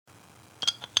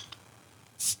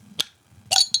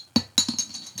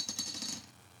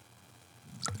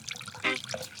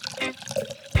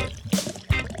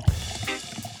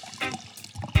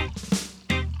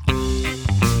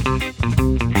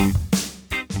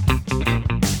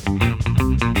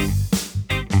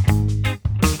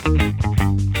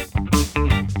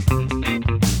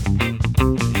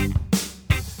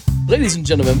Ladies and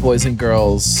gentlemen, boys and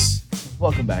girls,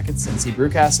 welcome back. It's Cincy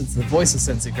Brewcast. It's the voice of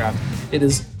Cincy Craft. It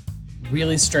is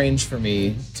really strange for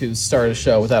me to start a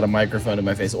show without a microphone in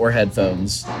my face or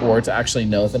headphones, or to actually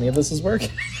know if any of this is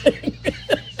working.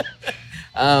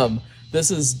 This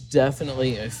is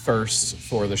definitely a first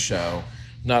for the show.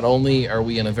 Not only are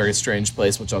we in a very strange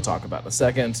place, which I'll talk about in a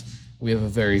second, we have a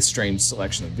very strange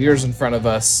selection of beers in front of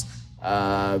us.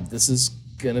 This is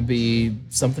going to be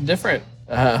something different.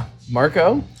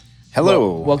 Marco?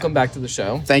 Hello. Welcome back to the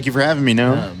show. Thank you for having me,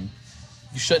 Noah.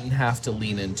 You shouldn't have to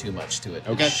lean in too much to it.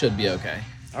 Okay. It should be okay.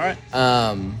 All right.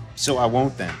 So I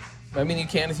won't then. I mean, you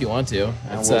can if you want to.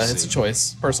 It's we'll a see.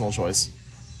 choice, personal choice.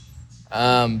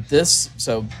 This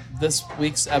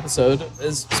week's episode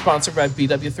is sponsored by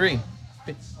BW3.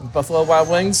 Buffalo Wild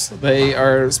Wings. They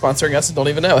are sponsoring us and don't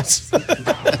even know it.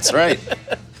 That's right.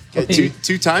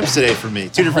 Two times today for me.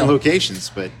 Two different locations,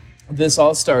 but This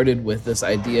all started with this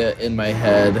idea in my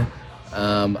head.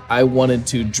 I wanted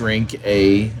to drink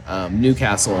a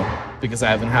Newcastle because I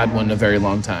haven't had one in a very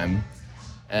long time.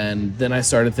 And then I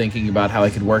started thinking about how I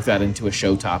could work that into a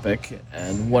show topic.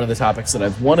 And one of the topics that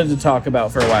I've wanted to talk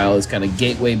about for a while is kind of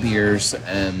gateway beers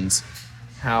and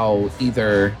how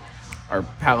either our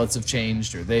palates have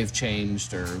changed or they've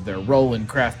changed or their role in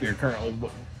craft beer currently,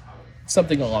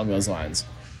 something along those lines.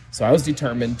 So I was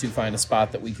determined to find a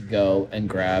spot that we could go and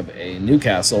grab a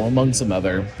Newcastle among some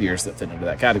other beers that fit into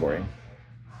that category.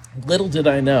 Little did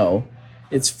I know,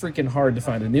 it's freaking hard to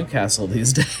find a Newcastle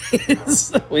these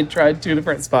days. We tried two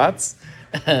different spots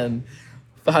and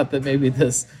thought that maybe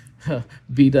this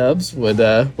B-dubs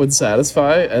would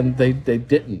satisfy, and they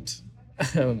didn't.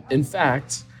 In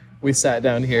fact, we sat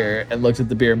down here and looked at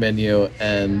the beer menu,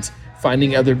 and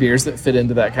finding other beers that fit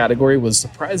into that category was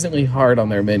surprisingly hard on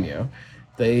their menu.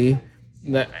 I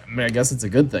guess it's a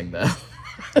good thing, though.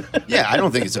 yeah, I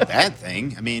don't think it's a bad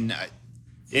thing. I mean,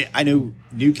 I know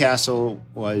Newcastle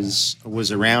was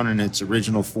around in its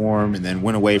original form and then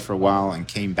went away for a while and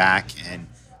came back.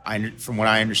 And from what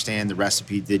I understand, the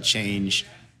recipe did change.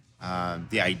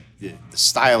 The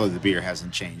style of the beer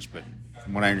hasn't changed, but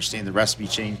from what I understand, the recipe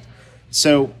changed.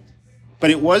 So, but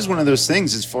it was one of those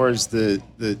things as far as the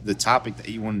topic that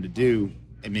you wanted to do.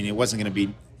 I mean, it wasn't going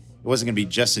to be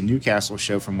just a Newcastle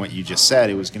show from what you just said.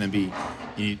 It was going to be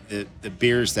the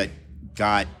beers that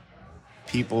got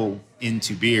people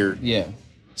into beer. Yeah.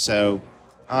 So,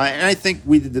 and I think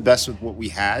we did the best with what we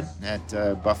had at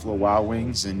Buffalo Wild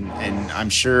Wings, and I'm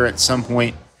sure at some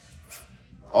point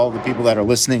all the people that are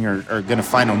listening are going to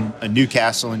find a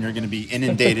Newcastle, and you're going to be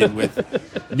inundated with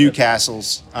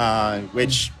Newcastles,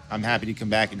 which I'm happy to come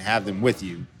back and have them with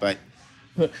you. But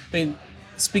I mean,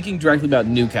 speaking directly about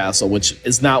Newcastle, which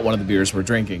is not one of the beers we're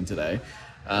drinking today,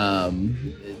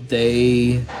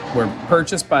 they were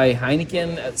purchased by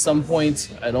Heineken at some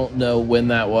point. I don't know when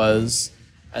that was.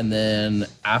 And then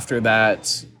after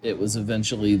that, it was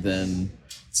eventually then,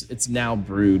 it's now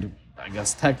brewed, I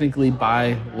guess, technically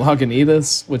by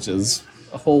Lagunitas, which is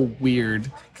a whole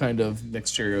weird kind of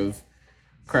mixture of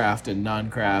craft and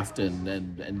non-craft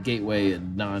and gateway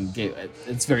and non-gateway.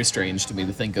 It's very strange to me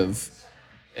to think of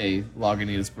a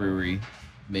Lagunitas brewery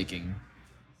making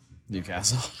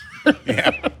Newcastle.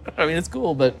 yeah, I mean, it's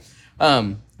cool, but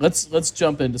let's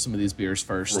jump into some of these beers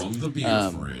first. From the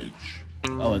beer fridge.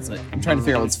 Oh, I'm trying to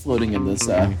figure out what's floating in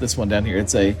this one down here.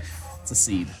 It's a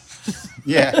seed.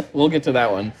 yeah. We'll get to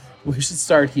that one. We should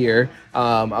start here.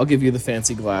 I'll give you the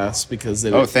fancy glass because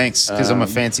Thanks, because I'm a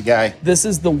fancy guy. This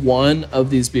is the one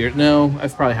of these beers. No,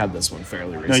 I've probably had this one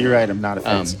fairly recently. No, you're right. I'm not a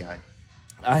fancy guy.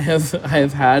 I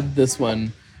have had this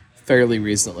one fairly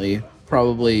recently,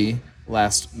 probably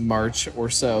last March or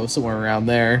so, somewhere around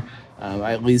there.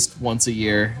 At least once a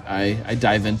year, I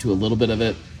dive into a little bit of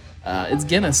it. It's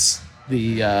Guinness,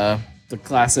 the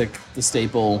classic, the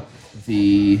staple,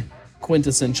 the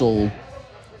quintessential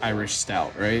Irish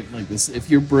stout, right? Like this, if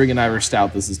you're brewing an Irish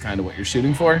stout, this is kind of what you're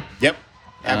shooting for. Yep,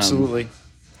 absolutely.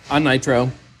 On nitro,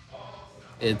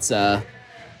 it's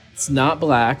not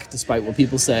black, despite what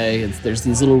people say. There's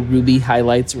these little ruby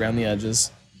highlights around the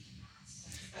edges.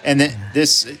 And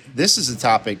this is a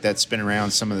topic that's been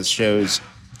around some of the shows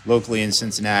locally in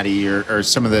Cincinnati, or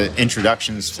some of the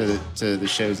introductions to the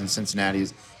shows in Cincinnati.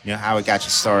 Is, how it got you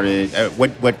started,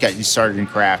 what got you started in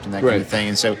craft and that kind of thing.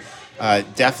 And so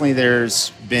definitely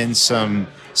there's been some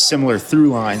similar through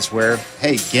lines where,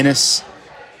 hey, Guinness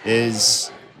is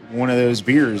one of those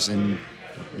beers, and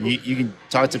you can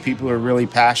talk to people who are really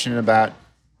passionate about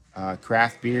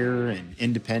craft beer and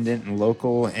independent and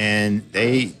local, and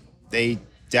they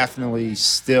definitely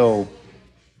still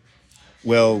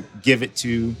will give it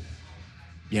to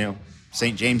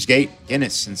St. James Gate,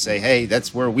 Guinness, and say, hey,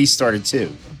 that's where we started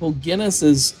too. Well, Guinness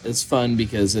is fun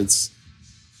because it's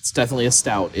definitely a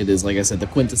stout. It is, like I said, the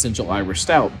quintessential Irish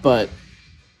stout, but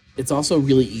it's also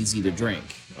really easy to drink.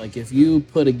 Like if you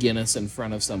put a Guinness in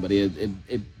front of somebody,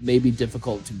 it may be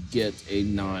difficult to get a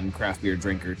non-craft beer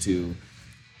drinker to.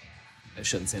 I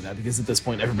shouldn't say that because at this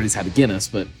point everybody's had a Guinness,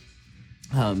 but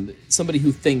somebody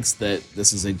who thinks that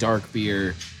this is a dark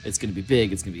beer, it's going to be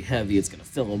big, it's going to be heavy, it's going to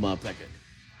fill them up.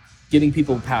 Getting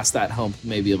people past that hump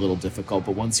may be a little difficult,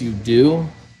 but once you do,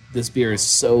 this beer is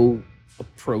so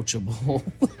approachable.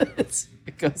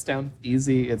 It goes down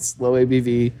easy. It's low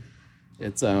ABV.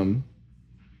 It's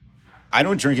I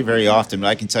don't drink it very often, but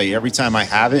I can tell you every time I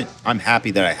have it, I'm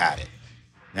happy that I had it.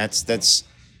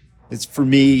 It's for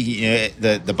me.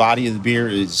 The body of the beer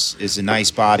is a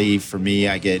nice body for me.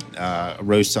 I get a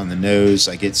roast on the nose.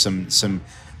 I get some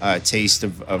taste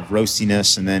of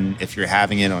roastiness, and then if you're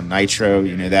having it on nitro,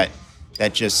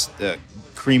 that just the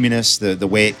creaminess, the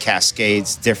way it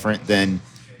cascades, different than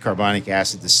carbonic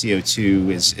acid. The CO2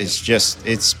 is just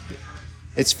it's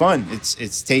fun.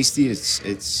 It's tasty.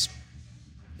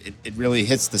 It really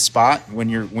hits the spot when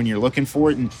you're looking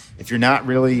for it, and if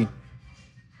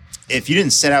you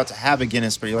didn't set out to have a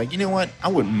Guinness, but you're like, you know what, I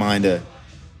wouldn't mind a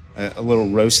little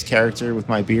roast character with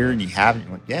my beer, and you have it,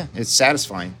 you're like, yeah, it's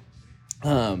satisfying.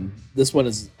 This one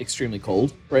is extremely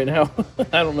cold right now.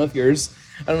 I don't know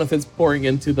if it's pouring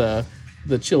into the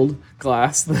chilled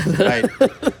glass, right.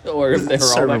 Or if they were all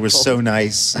server that was cold. so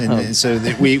nice, and so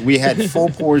that we had full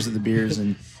pours of the beers,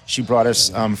 and she brought us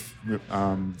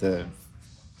the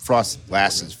frosted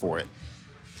glasses for it.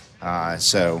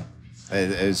 So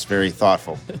it was very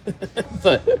thoughtful.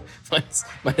 But mine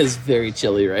is very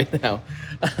chilly right now.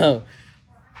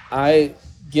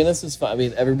 Guinness is fun. I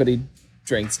mean, everybody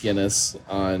drinks Guinness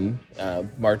on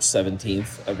March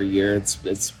 17th every year.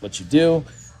 It's what you do.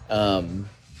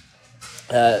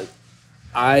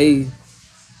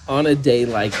 On a day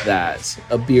like that,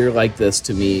 a beer like this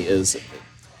to me it's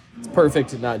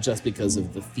perfect, not just because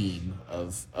of the theme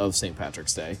of St.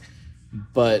 Patrick's Day,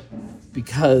 but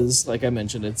because, like I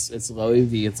mentioned, it's low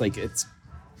ABV. It's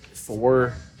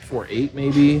 4.8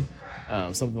 maybe,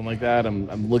 something like that.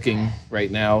 I'm looking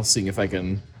right now, seeing if I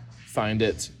can find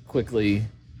it quickly,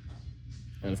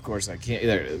 and of course I can't.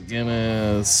 There,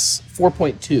 Guinness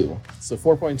 4.2, so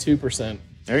 4.2%.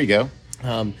 There you go.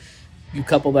 You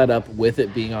couple that up with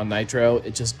it being on nitro,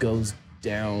 it just goes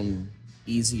down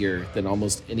easier than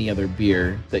almost any other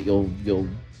beer that you'll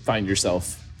find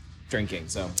yourself drinking.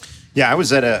 So, yeah, I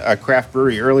was at a craft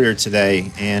brewery earlier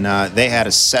today, and they had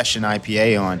a session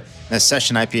IPA on. That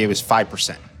session IPA was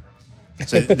 5%.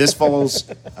 So this falls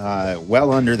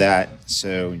well under that.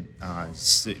 So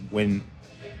when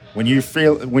you're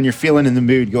feeling in the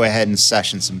mood, go ahead and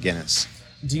session some Guinness.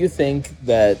 do you think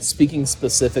that, speaking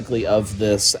specifically of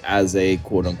this as a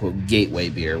quote-unquote gateway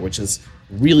beer, which is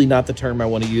really not the term I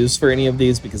want to use for any of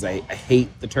these because I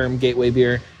hate the term gateway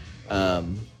beer,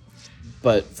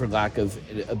 but for lack of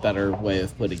a better way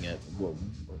of putting it,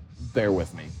 bear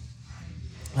with me.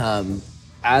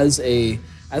 As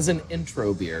an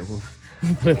intro beer, we'll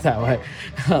put it that way,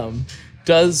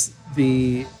 does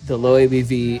the low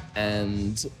ABV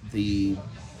and the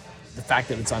fact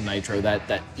that it's on nitro,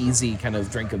 that easy kind of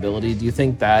drinkability, do you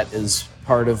think that is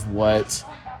part of what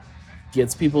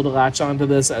gets people to latch onto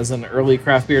this as an early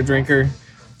craft beer drinker?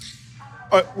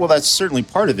 Well, that's certainly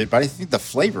part of it, but I think the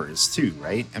flavor is too,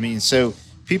 right? I mean, so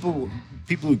people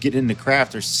who get into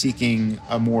craft are seeking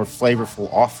a more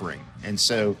flavorful offering, and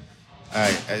so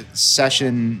a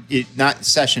session, not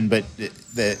session, but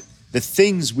the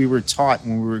things we were taught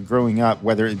when we were growing up,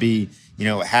 whether it be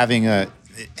having a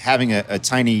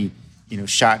tiny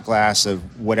shot glass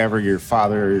of whatever your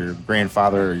father or your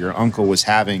grandfather or your uncle was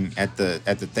having at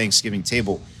the Thanksgiving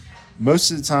table,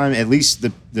 most of the time, at least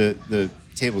the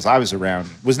tables I was around,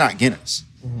 was not Guinness.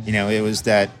 Mm-hmm. It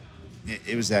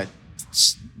was that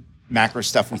macro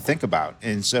stuff we think about,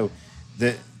 and so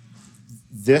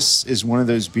this is one of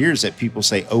those beers that people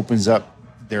say opens up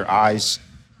their eyes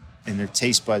and their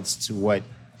taste buds to what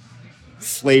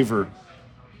flavor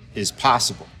is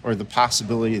possible, or the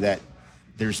possibility that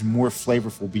there's more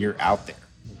flavorful beer out there.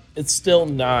 It's still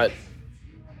not,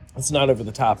 it's not over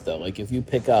the top though. Like if you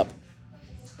pick up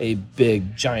a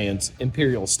big giant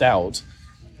imperial stout,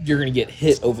 you're going to get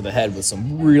hit over the head with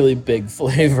some really big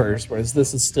flavors, whereas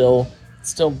this is still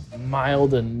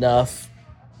mild enough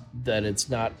that it's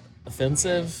not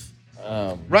offensive.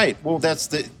 Right. Well, that's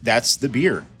the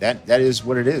beer. That is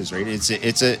what it is, right?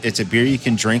 It's a beer you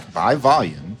can drink by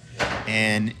volume,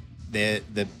 and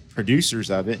the producers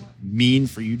of it mean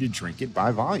for you to drink it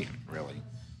by volume, really.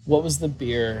 What was the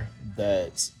beer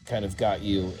that kind of got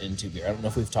you into beer? I don't know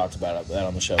if we've talked about that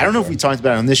on the show. I don't know if before. we talked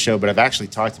about it on this show, but I've actually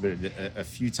talked about it a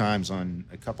few times on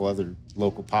a couple other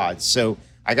local pods. So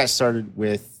I got started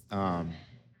with when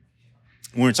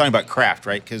we were talking about craft,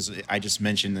 right? Because I just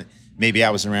mentioned that maybe I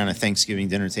was around a Thanksgiving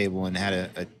dinner table and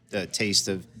had a taste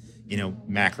of,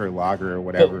 macro lager or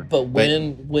whatever. But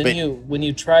when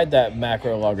you tried that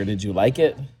macro lager, did you like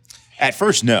it? At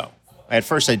first, no. At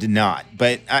first, I did not.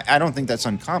 But I don't think that's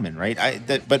uncommon, right?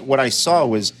 But what I saw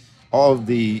was all of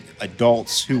the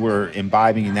adults who were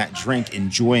imbibing in that drink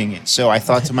enjoying it. So I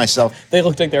thought to myself, they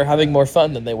looked like they were having more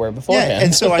fun than they were beforehand. yeah.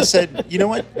 And so I said, you know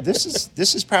what? This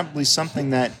is probably something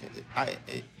that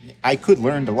I could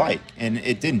learn to like. And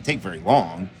it didn't take very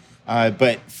long.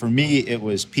 But for me, it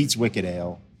was Pete's Wicked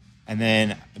Ale. And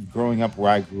then growing up where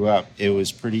I grew up, it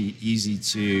was pretty easy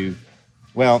to,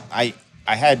 well, I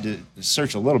had to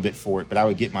search a little bit for it, but I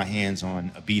would get my hands on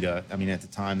Abita. I mean, at the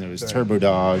time there was Turbo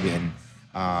Dog and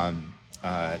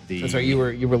the That's right. You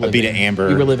were living Abita Amber.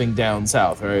 You were living down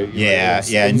south, right?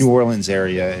 New Orleans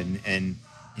area, and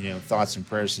thoughts and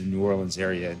prayers to the New Orleans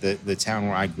area. The town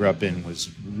where I grew up in was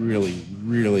really,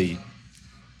 really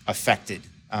affected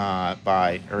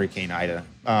by Hurricane Ida.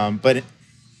 But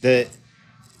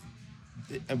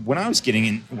when I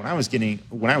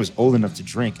was old enough to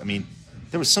drink, I mean,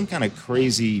 there was some kind of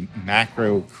crazy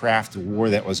macro craft war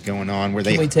that was going on where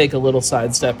Can we take a little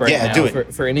sidestep right now? do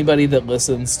it. For anybody that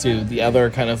listens to the other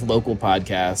kind of local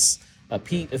podcasts,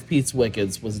 Pete of Pete's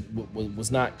Wickeds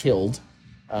was not killed,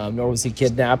 nor was he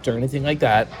kidnapped or anything like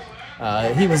that.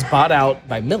 He was bought out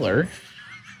by Miller,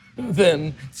 who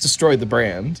then destroyed the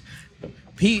brand.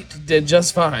 Pete did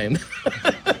just fine.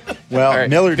 Well, right,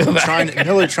 Miller trying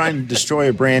to destroy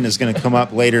a brand is going to come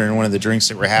up later in one of the drinks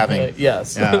that we're having.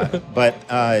 Yes. But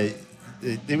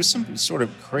there was some sort of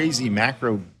crazy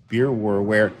macro beer war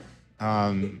where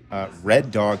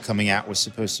Red Dog coming out was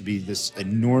supposed to be this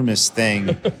enormous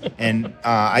thing. And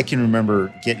I can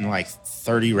remember getting like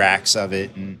 30 racks of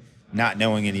it and not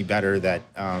knowing any better that,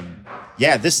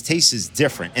 this taste is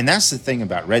different. And that's the thing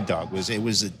about Red Dog was it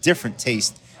was a different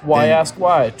taste. Why ask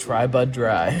why? Try Bud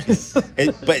Dry.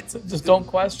 But just don't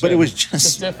question. But it was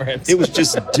just different. It was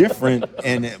just different,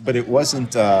 but it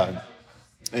wasn't.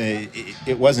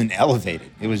 It wasn't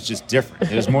elevated. It was just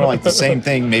different. It was more like the same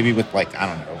thing, maybe with like I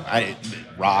don't know,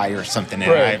 rye or something.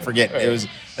 And I forget. Right.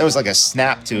 There was like a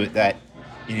snap to it that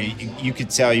you could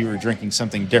tell you were drinking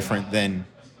something different than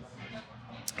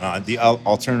the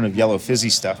alternative yellow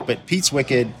fizzy stuff. But Pete's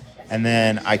Wicked, and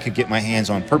then I could get my hands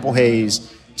on Purple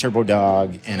Haze, Turbo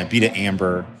Dog, and Abita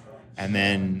Amber, and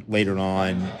then later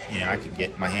on, I could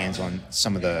get my hands on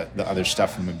some of the other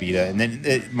stuff from Abita, and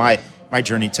then my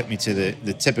journey took me to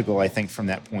the typical, I think, from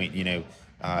that point,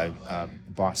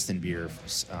 Boston beer,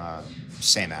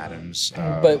 Sam Adams.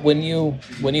 But when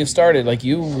you started, like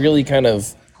you really kind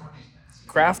of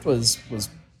craft was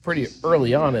pretty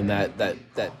early on in that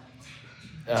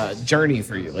journey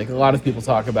for you. Like a lot of people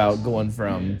talk about going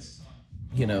from,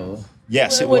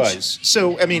 Yes, it was.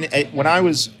 So, I mean, when I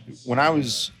was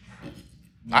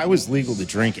legal to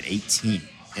drink at 18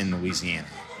 in Louisiana.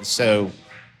 So,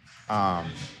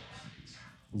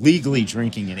 legally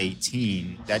drinking at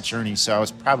 18, that journey. So I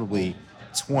was probably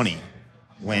 20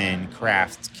 when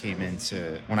craft came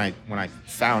into when I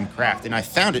found craft, and I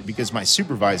found it because my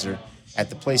supervisor at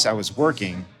the place I was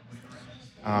working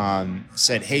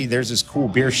said, "Hey, there's this cool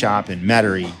beer shop in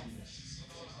Metairie."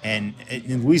 And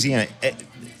in Louisiana,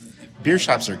 beer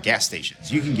shops are gas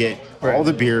stations. You can get all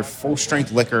the beer, full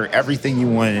strength liquor, everything you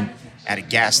wanted at a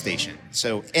gas station.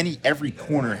 So every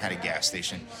corner had a gas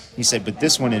station. He said, but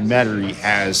this one in Metairie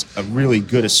has a really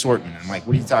good assortment. I'm like,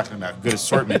 what are you talking about? Good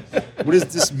assortment? What does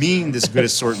this mean, this good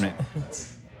assortment?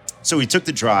 So we took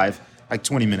the drive, like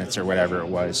 20 minutes or whatever it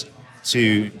was,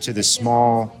 to this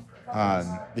small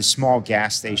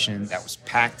gas station that was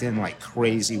packed in like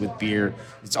crazy with beer.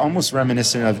 It's almost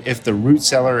reminiscent of if the root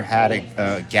cellar had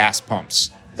a gas pumps.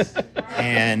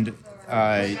 And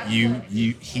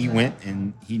he went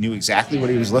and he knew exactly what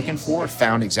he was looking for,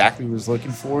 found exactly what he was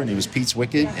looking for, and it was Pete's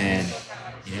Wicked. And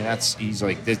he's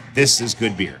like, this is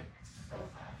good beer.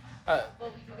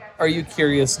 Are you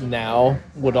curious now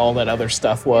what all that other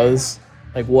stuff was?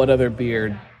 Like what other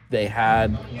beer they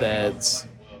had that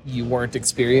you weren't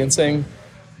experiencing?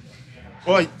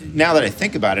 Well, now that I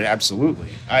think about it, absolutely.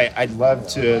 I'd love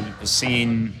to have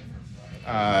seen.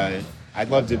 I'd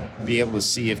love to be able to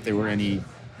see if there were any,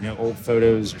 old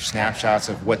photos or snapshots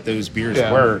of what those beers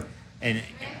were, and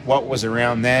what was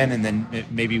around then, and then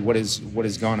maybe what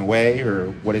has gone away or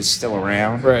what is still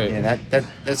around. Right. And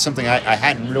that's something I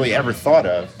hadn't really ever thought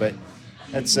of. But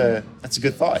That's a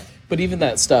good thought. But even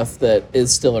that stuff that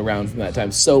is still around from that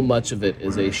time, so much of it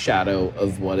is a shadow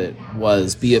of what it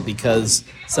was, be it because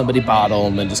somebody bought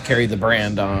them and just carried the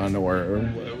brand on or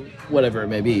whatever it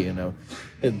may be,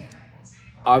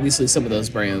 obviously some of those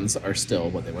brands are still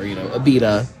what they were.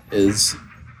 Abita is,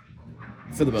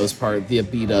 for the most part, the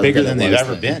Abita. Bigger than they've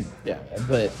ever been. Yeah,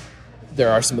 but there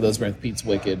are some of those brands. Pete's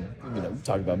Wicked,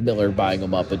 talking about Miller buying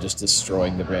them up and just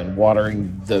destroying the brand,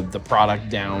 watering the product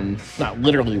down, not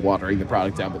literally watering the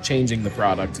product down, but changing the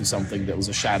product to something that was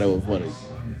a shadow of what it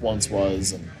once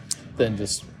was, and then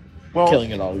just killing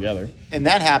it all together. And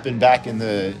that happened back in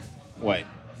the,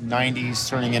 90s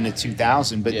turning into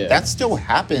 2000, but that still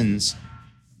happens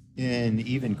in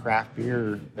even craft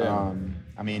beer. Yeah.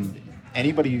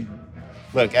 Anybody,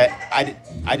 look, I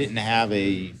didn't have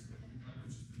a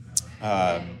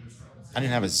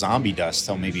zombie dust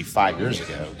till maybe 5 years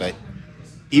ago, but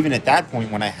even at that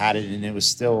point when I had it and it was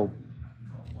still,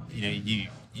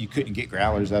 you couldn't get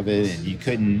growlers of it, and you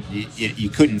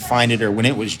couldn't find it, or when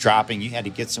it was dropping, you had to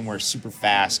get somewhere super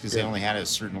fast because they only had a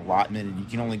certain allotment, and you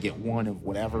can only get one of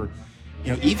whatever.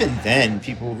 Even then,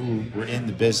 people who were in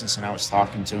the business, and I was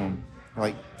talking to them, were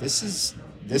like, this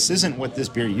isn't what this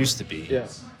beer used to be. Yeah.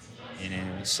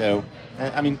 So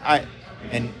and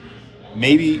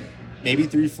maybe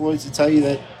Three Floyds will tell you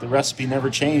that the recipe never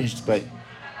changed, but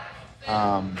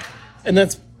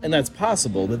and that's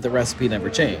possible that the recipe never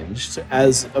changed.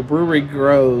 As a brewery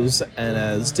grows and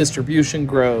as distribution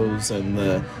grows and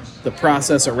the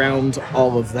process around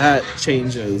all of that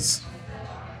changes,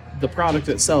 the product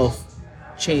itself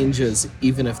changes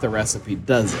even if the recipe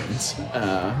doesn't.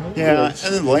 And then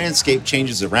the landscape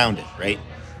changes around it, right?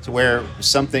 To where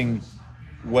something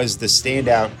was the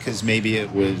standout because maybe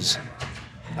it was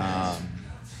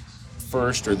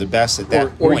first or the best at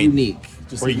that point. Or unique.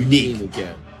 Or unique.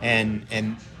 Yeah.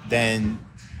 And then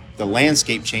the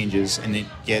landscape changes and it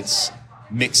gets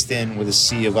mixed in with a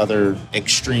sea of other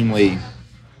extremely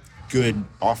good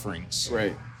offerings.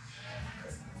 Right.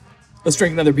 Let's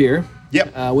drink another beer.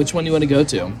 Yep. Which one do you want to go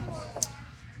to?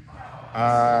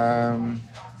 I'm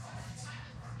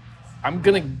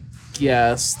going to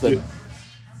guess that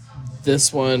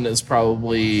this one is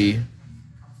probably...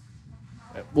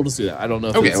 We'll just do that. I don't know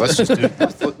if okay,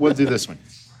 we'll do this one.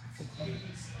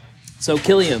 So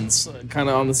Killian's kind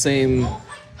of on the same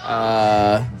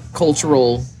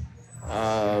cultural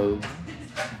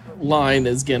line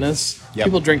as Guinness. Yep.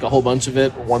 People drink a whole bunch of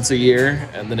it once a year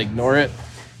and then ignore it.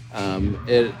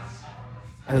 It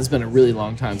has been a really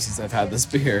long time since I've had this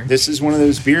beer. This is one of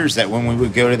those beers that when we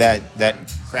would go to that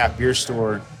craft beer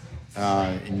store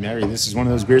in Mary, this is one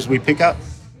of those beers we pick up.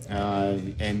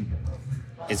 And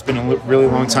it's been a really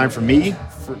long time for me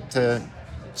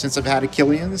since I've had a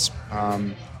Killian's.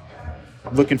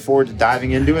 Looking forward to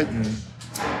diving into it. And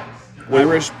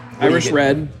Irish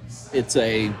Red. It's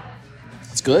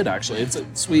good actually. It's a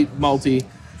sweet malty.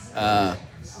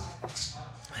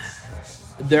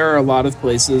 There are a lot of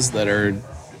places that are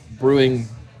brewing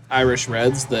Irish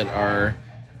Reds that are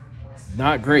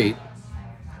not great.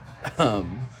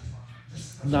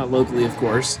 Not locally, of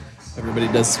course. Everybody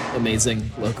does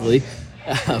amazing locally.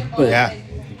 But yeah,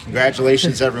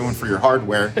 congratulations everyone for your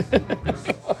hardware.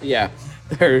 Yeah,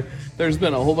 there's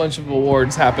been a whole bunch of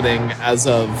awards happening as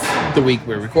of the week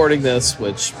we're recording this,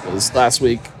 which was last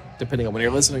week, depending on when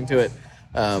you're listening to it.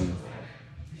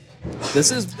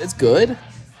 It's good.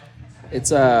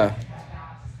 It's a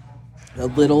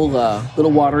little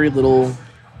watery, little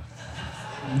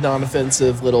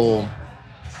non-offensive, little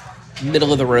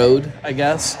middle of the road, I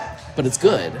guess, but it's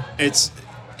good. It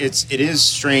is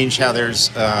strange how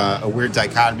there's a weird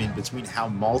dichotomy between how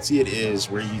malty it is,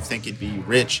 where you think it'd be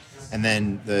rich, and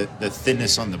then the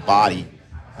thinness on the body.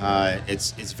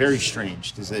 It's very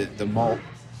strange because the malt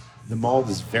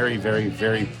is very, very,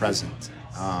 very present.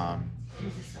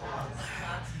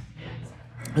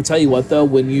 I'll tell you what, though,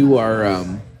 when you are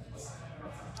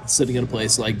sitting in a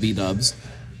place like B-Dubs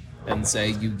and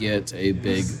say you get a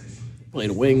big plate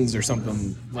of wings or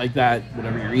something like that,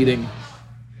 whatever you're eating,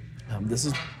 this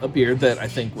is a beer that I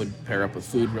think would pair up with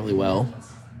food really well.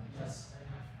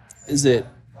 Is it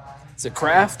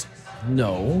craft?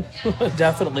 No,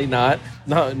 definitely not.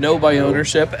 No by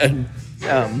ownership, and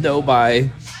no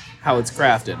by how it's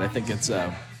crafted. I think it's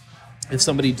if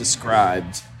somebody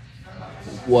described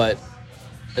what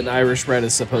an Irish Red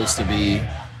is supposed to be,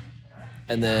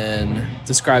 and then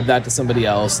described that to somebody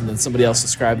else, and then somebody else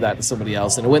described that to somebody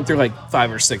else, and it went through like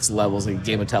 5 or 6 levels like a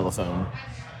game of telephone.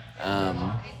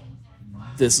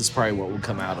 This is probably what would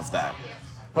come out of that.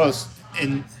 Well,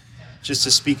 and just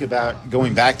to speak about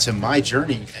going back to my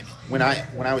journey, when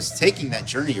I was taking that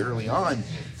journey early on,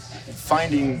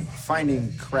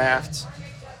 finding craft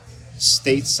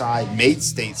made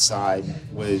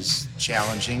stateside was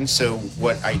challenging. So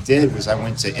what I did was I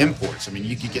went to imports. I mean,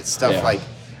 you could get stuff like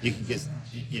you could get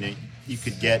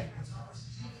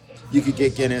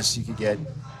Guinness, you could get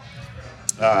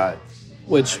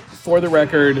which, for the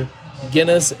record,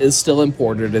 Guinness is still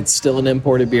imported. It's still an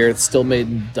imported beer. It's still made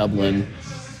in Dublin.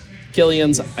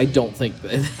 Killian's, I don't think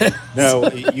that. No,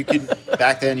 you could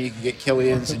back then. You could get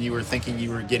Killian's, and you were thinking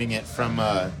you were getting it from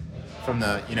the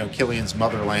Killian's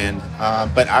motherland.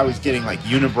 But I was getting like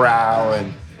Unibrow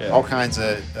and all kinds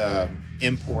of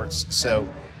imports. So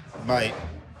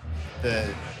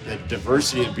the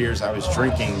diversity of beers I was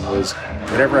drinking was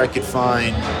whatever I could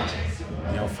find,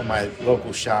 from my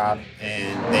local shop,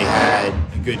 and they had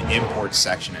a good import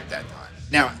section at that time.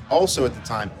 Now, also at the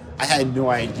time, I had no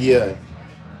idea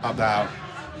about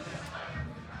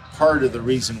part of the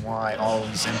reason why all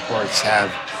these imports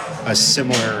have a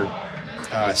similar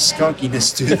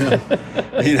skunkiness to them.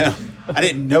 I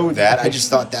didn't know that. I just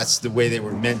thought that's the way they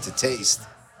were meant to taste.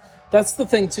 That's the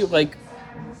thing too. Like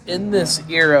in this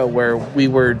era where we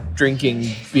were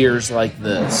drinking beers like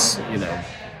this,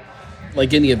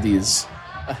 like any of these,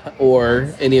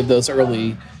 or any of those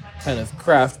early kind of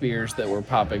craft beers that were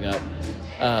popping up.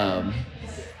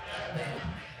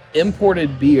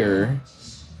 Imported beer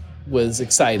was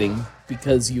exciting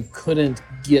because you couldn't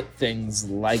get things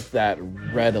like that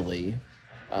readily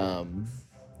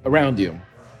around you.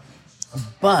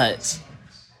 But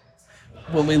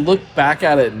when we look back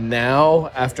at it now,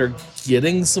 after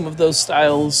getting some of those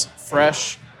styles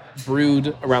fresh,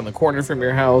 brewed around the corner from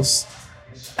your house,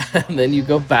 and then you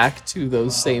go back to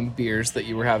those same beers that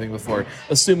you were having before,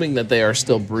 assuming that they are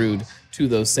still brewed to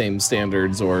those same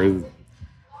standards or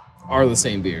are the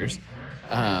same beers.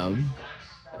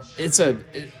 It's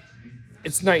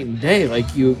night and day.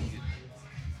 Like you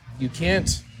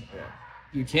can't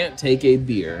take a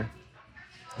beer,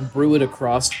 brew it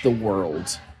across the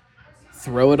world,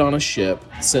 throw it on a ship,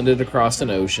 send it across an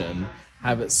ocean,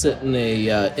 have it sit in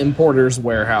a importer's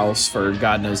warehouse for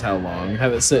God knows how long,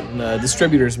 have it sit in a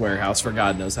distributor's warehouse for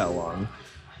God knows how long,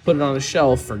 put it on a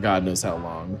shelf for God knows how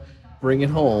long, bring it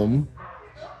home,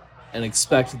 and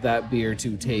expect that beer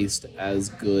to taste as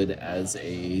good as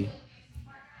a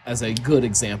good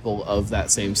example of that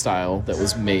same style that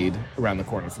was made around the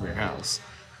corner from your house.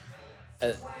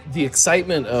 The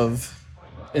excitement of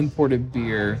imported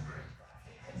beer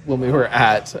when we were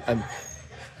I'm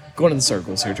going in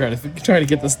circles here, trying to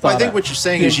get this thought. Well, I think out. what you're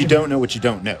saying is you don't know what you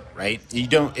don't know, right? You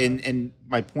don't, and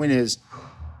my point is,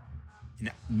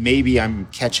 maybe I'm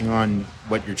catching on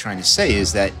what you're trying to say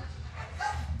is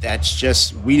that's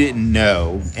just we didn't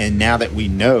know, and now that we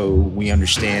know, we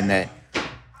understand that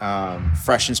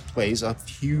freshness plays a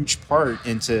huge part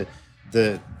into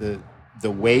the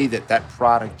way that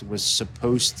product was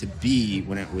supposed to be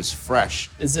when it was fresh.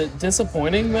 Is it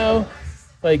disappointing though?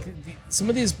 Like some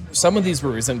of these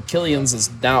breweries, and Killian's is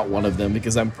not one of them,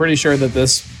 because I'm pretty sure that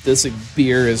this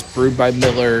beer is brewed by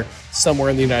Miller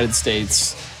somewhere in the United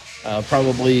States,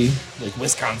 probably like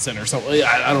Wisconsin or something.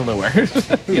 I don't know where.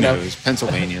 Who knows?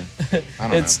 Pennsylvania. I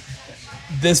don't know.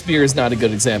 This beer is not a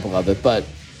good example of it, but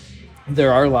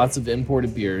there are lots of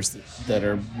imported beers that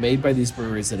are made by these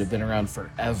breweries that have been around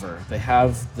forever. They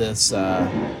have this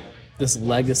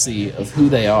legacy of who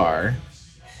they are,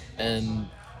 and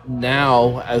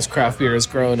now as craft beer has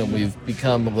grown and we've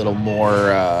become a little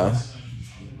more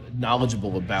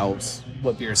knowledgeable about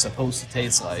what beer is supposed to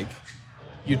taste like,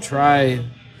 you try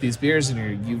these beers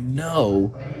and you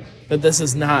know that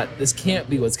this can't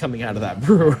be what's coming out of that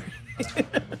brewery.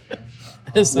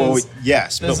 This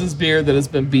is beer that has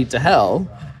been beat to hell,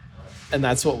 and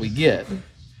that's what we get.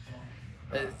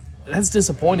 That's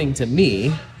disappointing to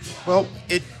me. Well,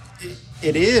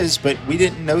 it is, but we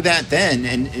didn't know that then.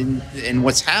 And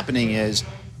what's happening is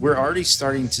we're already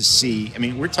starting to see. I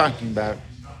mean, we're talking about,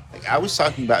 like I was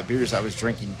talking about beers I was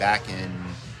drinking back in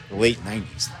the late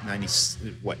 90s,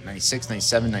 96,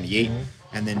 97, 98,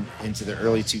 and then into the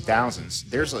early 2000s.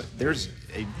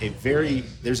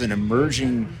 There's an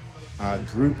emerging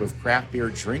group of craft beer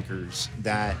drinkers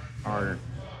that are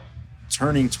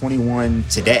turning 21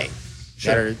 today.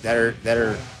 Sure. that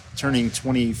are turning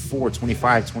 24,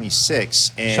 25,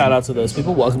 26. And shout out to those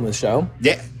people. Welcome to the show.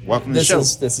 Yeah, welcome to the show.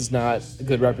 This is not a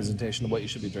good representation of what you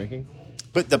should be drinking.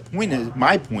 But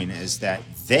my point is that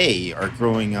they are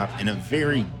growing up in a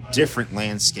very different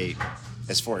landscape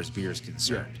as far as beer is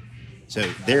concerned. So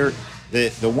they're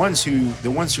the ones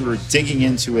who are digging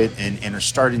into it and are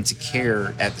starting to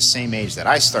care at the same age that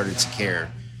I started to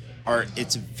care.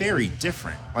 It's very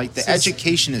different. Like the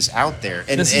education is out there,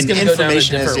 and this is going to go down a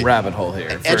different rabbit hole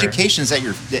here. Education is at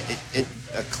your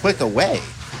a click away.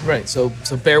 Right. So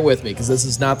bear with me because this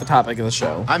is not the topic of the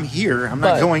show. I'm here. I'm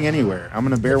not going anywhere. I'm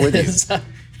going to bear with you.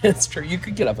 It's true. You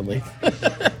could get up and leave.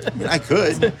 I mean, I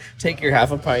could. Take your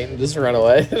half a pint and just run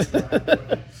away.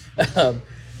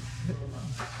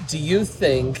 Do you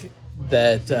think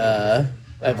that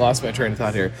I've lost my train of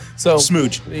thought here? So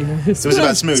Smooch. It was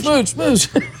about smooch. Smooch.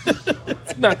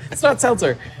 It's not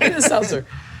seltzer. It is seltzer.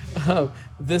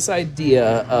 This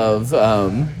idea of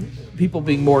people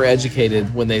being more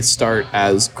educated when they start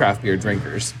as craft beer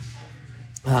drinkers.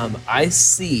 I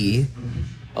see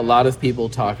a lot of people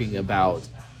talking about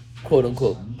quote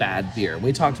unquote bad beer.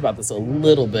 We talked about this a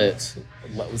little bit.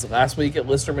 Was it last week at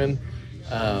Listerman?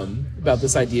 About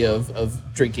this idea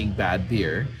of drinking bad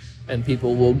beer, and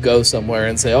people will go somewhere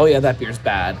and say, "Oh yeah, that beer's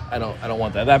bad. I don't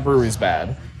want that. That brewery's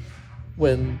bad,"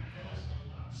 when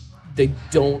they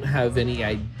don't have any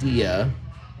idea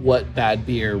what bad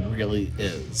beer really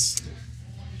is,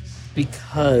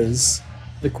 because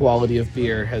the quality of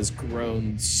beer has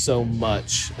grown so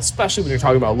much, especially when you're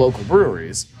talking about local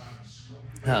breweries.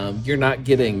 You're not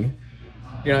getting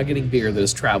beer that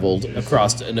has traveled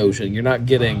across an ocean. You're not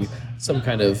getting some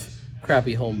kind of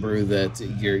crappy home brew that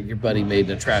your buddy made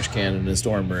in a trash can in his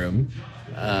dorm room.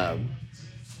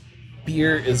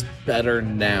 Beer is better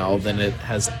now than it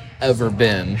has ever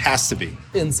been. Has to be.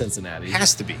 In Cincinnati.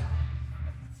 Has to be.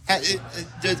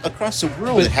 Across the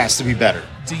world, it has to be better.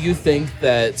 Do you think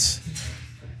that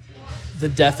the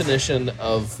definition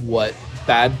of what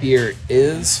bad beer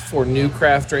is for new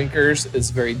craft drinkers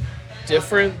is very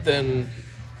different than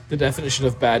the definition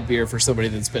of bad beer for somebody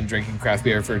that's been drinking craft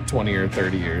beer for 20 or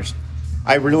 30 years?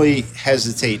 I really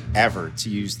hesitate ever to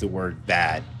use the word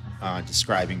bad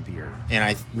describing beer. And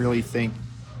I really think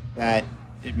that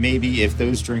maybe if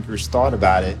those drinkers thought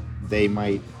about it, they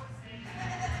might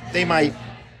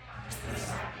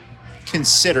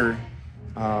consider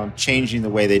changing the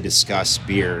way they discuss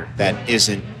beer that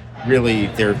isn't really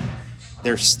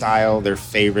their style, their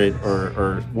favorite,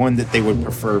 or one that they would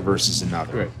prefer versus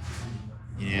another. Right.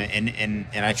 You know,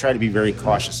 and I try to be very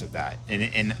cautious of that.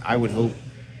 And I would hope,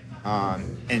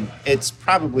 and it's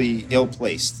probably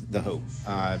ill-placed, the hope,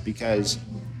 because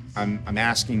I'm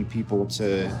asking people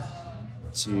to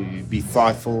be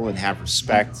thoughtful and have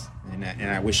respect, and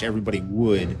I wish everybody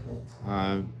would.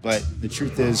 But the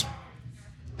truth is,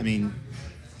 I mean,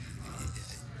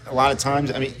 a lot of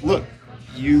times, I mean, look,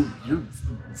 you're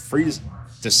free to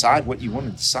decide what you want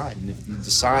to decide, and if you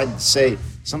decide to say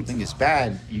something is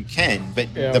bad, you can.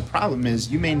 But the problem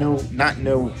is, you may not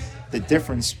know the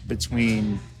difference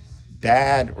between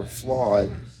bad or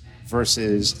flawed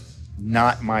versus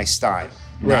not my style,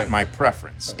 not my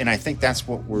preference. And I think that's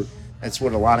what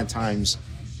a lot of times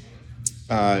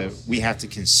we have to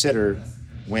consider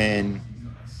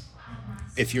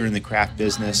if you're in the craft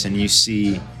business and you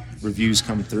see reviews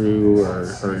come through,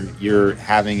 or you're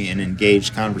having an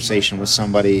engaged conversation with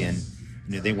somebody, and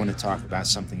they want to talk about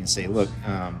something and say, look,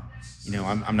 I'm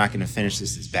not going to finish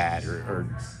this as bad, or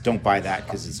don't buy that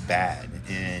because it's bad.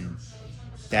 And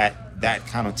that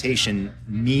connotation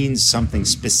means something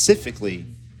specifically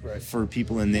for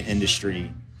people in the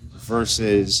industry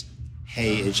versus,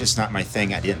 hey, it's just not my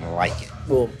thing, I didn't like it.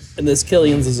 Well, and this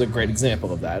Killian's is a great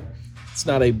example of that. It's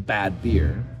not a bad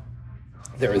beer.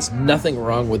 There is nothing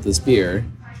wrong with this beer.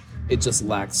 It just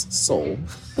lacks soul.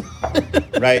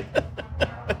 Right.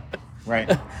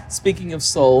 Speaking of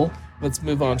soul, let's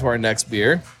move on to our next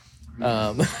beer.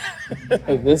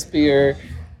 This beer,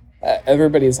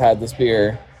 everybody's had this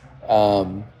beer.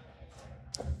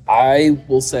 I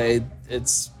will say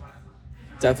it's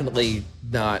definitely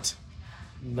not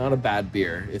a bad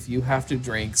beer. If you have to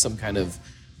drink some kind of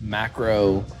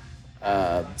macro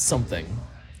something,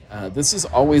 this is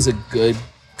always a good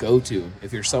go-to.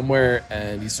 If you're somewhere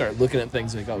and you start looking at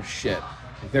things and you go, oh shit,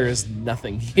 there is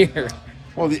nothing here.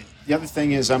 Well, the other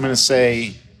thing is, I'm going to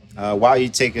say, while you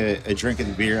take a drink of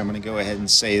the beer, I'm going to go ahead and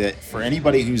say that for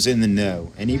anybody who's in the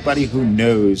know, anybody who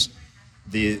knows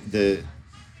the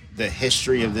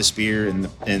history of this beer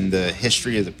and the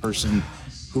history of the person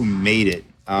who made it,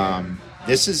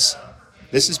 this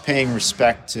is paying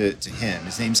respect to him.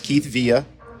 His name's Keith Villa.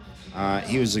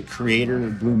 He was a creator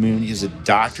of Blue Moon. He has a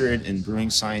doctorate in brewing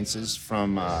sciences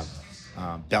from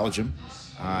Belgium,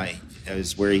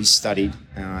 is where he studied.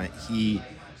 He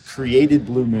created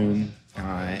Blue Moon,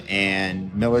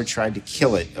 and Miller tried to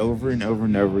kill it over and over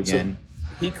and over again.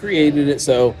 So he created it,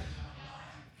 so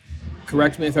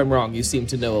correct me if I'm wrong. You seem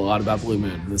to know a lot about Blue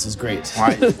Moon. This is great.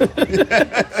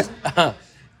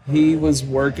 He was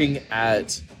working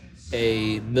at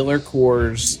a Miller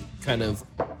Coors kind of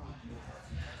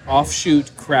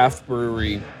offshoot craft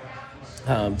brewery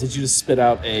Did you just spit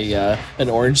out an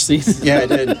orange seed? Yeah, I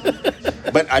did.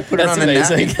 But I put it That's on a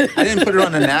amazing. napkin. I didn't put it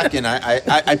on a napkin.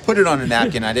 I put it on a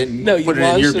napkin. I didn't No, you put it in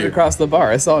launched your it beer. across the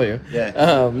bar. I saw you. Yeah.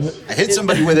 I hit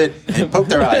somebody with it and poked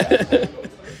their eye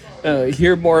out.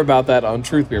 Hear more about that on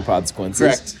Truth Beer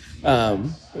Consequences. Correct.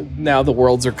 Now the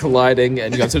worlds are colliding,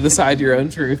 and you have to decide your own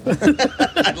truth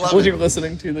I love when it. you're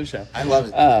listening to the show. I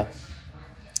love it.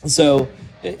 So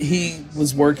he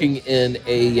was working in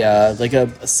a like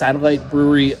a satellite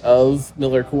brewery of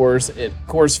Miller Coors at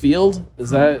Coors Field. Is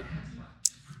that?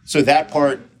 So that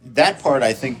part,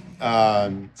 I think, I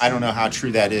don't know how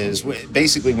true that is.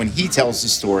 Basically, when he tells the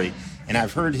story, and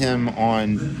I've heard him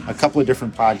on a couple of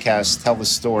different podcasts tell the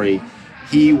story,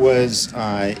 he was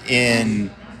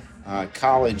in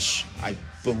college, I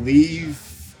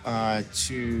believe,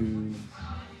 to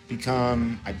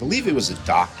become, I believe it was a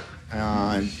doctor.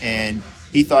 And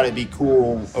he thought it'd be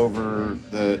cool over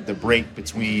the break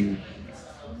between,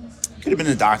 could have been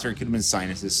a doctor, it could have been a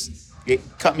scientist. It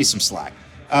cut me some slack.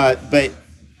 But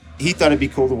he thought it'd be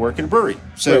cool to work at a brewery.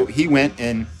 So he went,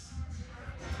 and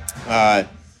the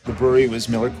brewery was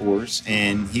Miller Coors,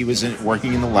 and he was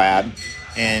working in the lab.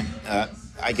 And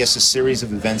I guess a series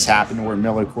of events happened where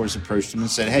Miller Coors approached him and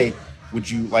said, "Hey, would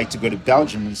you like to go to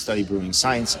Belgium and study brewing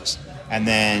sciences?" And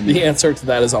then The answer to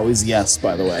that is always yes,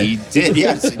 by the way. he did,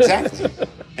 yes, exactly.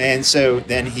 And so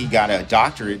then he got a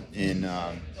doctorate in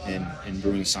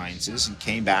brewing sciences and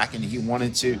came back, and he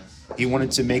wanted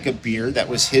to make a beer that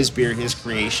was his beer, his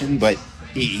creation, but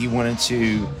he wanted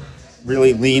to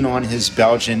really lean on his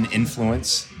Belgian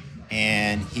influence,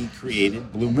 and he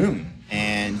created Blue Moon,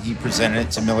 and he presented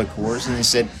it to Miller Coors, and they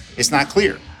said, "It's not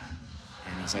clear."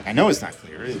 And he's like, "I know it's not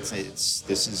clear. This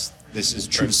is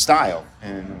true style."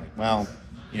 And I'm like, well,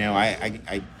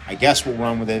 I guess we'll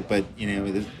run with it, but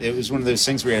it was one of those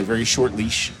things where he had a very short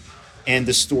leash, and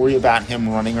the story about him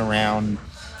running around,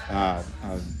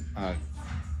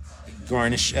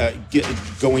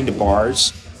 going to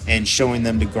bars and showing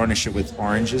them to garnish it with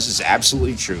oranges is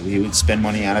absolutely true. He would spend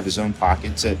money out of his own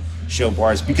pocket to show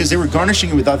bars because they were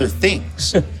garnishing it with other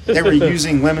things. They were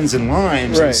using lemons and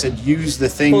limes Right. and said, use the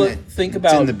thing Think that's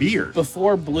about in the beer.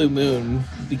 before Blue Moon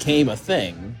became a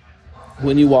thing.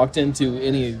 When you walked into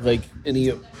any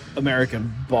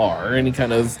American bar, any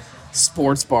kind of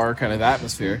sports bar kind of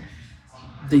atmosphere,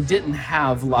 they didn't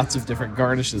have lots of different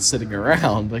garnishes sitting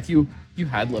around. Like you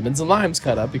had lemons and limes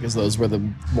cut up because those were the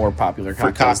more popular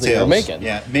For cocktails they were cocktails. making.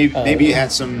 Yeah, maybe you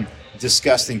had some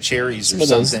disgusting cherries or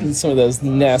something. Some of those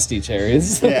nasty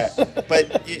cherries. Yeah,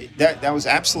 but that was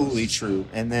absolutely true.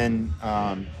 And then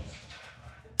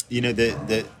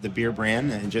the beer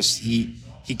brand, and just he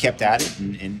kept at it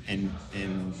and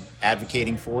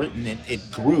advocating for it, and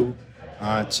it grew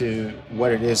to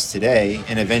what it is today.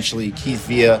 And eventually Keith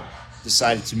Villa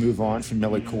decided to move on from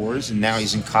Miller Coors, and now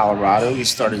he's in Colorado. He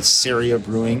started Seria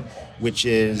Brewing, which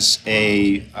is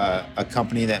a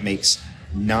company that makes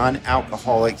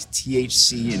non-alcoholic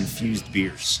THC infused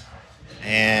beers.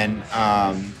 And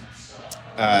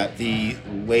the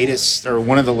latest, or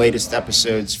one of the latest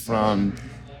episodes from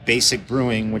Basic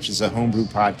Brewing, which is a homebrew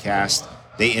podcast,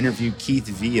 they interviewed Keith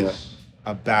Villa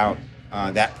about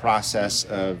that process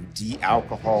of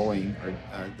de-alcoholing, or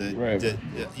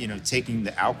taking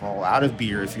the alcohol out of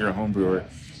beer if you're a home brewer,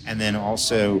 and then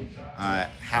also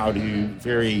how to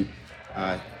very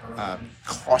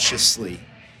cautiously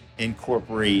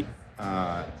incorporate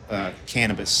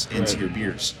cannabis into your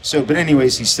beers. So, but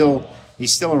anyways, he's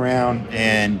still around,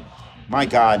 and my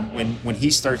God, when he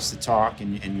starts to talk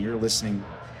and you're listening,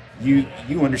 you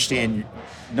understand.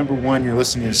 Number one, you're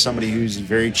listening to somebody who's a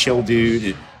very chill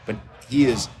dude, but he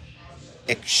is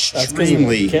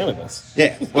extremely cannabis.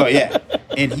 Yeah, well, yeah,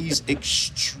 and he's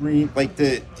extreme.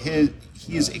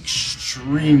 He is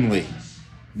extremely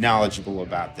knowledgeable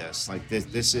about this. Like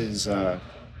this is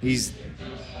he's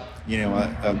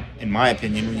in my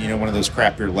opinion, one of those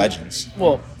craft beer legends.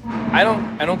 Well, I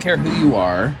don't care who you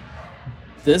are.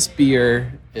 This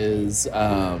beer is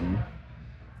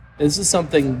this is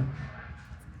something.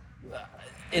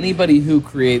 Anybody who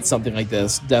creates something like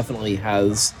this definitely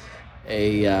has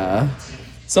a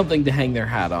something to hang their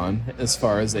hat on as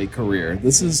far as a career.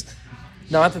 This is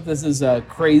not that this is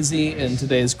crazy in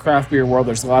today's craft beer world.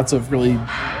 There's lots of really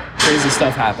crazy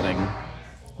stuff happening,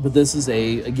 but this is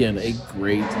a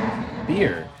great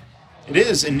beer. It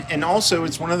is, and also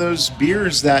it's one of those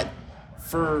beers that,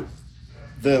 for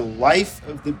the life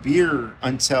of the beer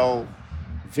until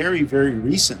very, very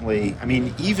recently, I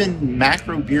mean, even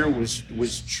macro beer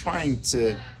was trying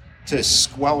to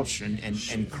squelch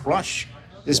and crush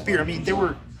this beer. I mean, there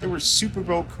were Super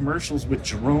Bowl commercials with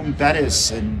Jerome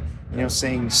Bettis and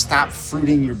saying stop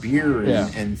fruiting your beer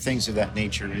and things of that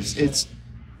nature. It's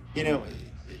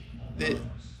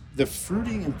the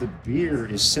fruiting of the beer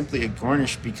is simply a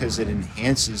garnish because it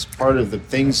enhances part of the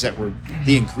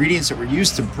ingredients that were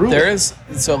used to brew it.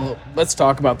 So let's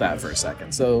talk about that for a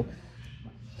second. So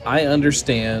I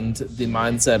understand the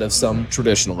mindset of some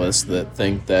traditionalists that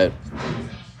think that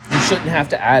you shouldn't have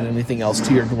to add anything else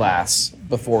to your glass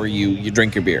before you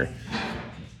drink your beer.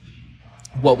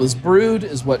 What was brewed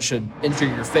is what should enter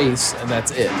your face, and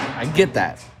that's it. I get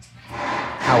that.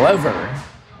 However,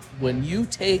 when you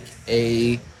take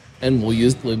and we'll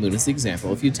use Blue Moon as the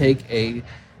example, if you take a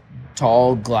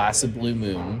tall glass of Blue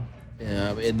Moon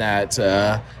in that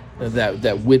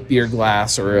wit beer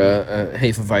glass or a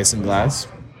Hefeweizen glass,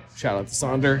 shout out to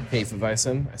Sonder,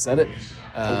 Hefeweizen, I said it.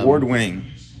 Award-winning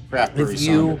craft brewery.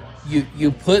 If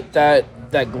you put that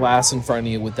glass in front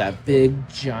of you with that big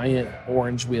giant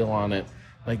orange wheel on it,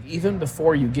 like even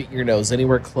before you get your nose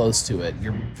anywhere close to it,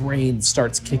 your brain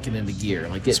starts kicking into gear.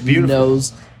 Like it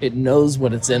knows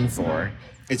what it's in for.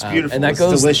 It's beautiful. And that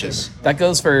goes delicious. That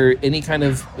goes for any kind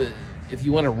of. If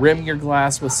you want to rim your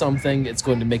glass with something, it's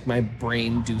going to make my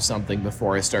brain do something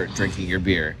before I start drinking your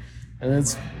beer, and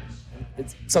it's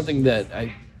something that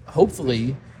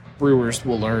hopefully brewers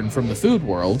will learn from the food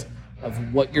world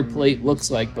of what your plate looks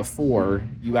like before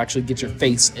you actually get your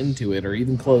face into it or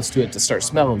even close to it to start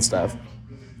smelling stuff.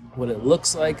 What it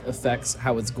looks like affects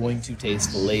how it's going to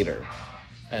taste later.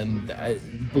 And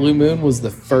Blue Moon was the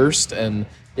first and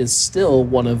is still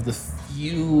one of the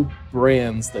few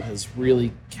brands that has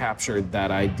really captured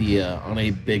that idea on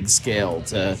a big scale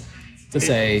to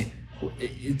say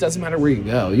it doesn't matter where you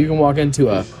go. You can walk into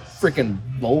a freaking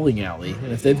bowling alley,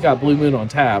 and if they've got Blue Moon on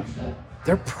tap,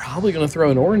 they're probably going to throw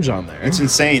an orange on there. It's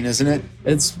insane, isn't it?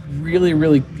 It's really,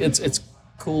 really, it's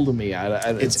cool to me.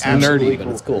 It's nerdy, but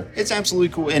it's cool. It's absolutely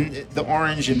cool, and the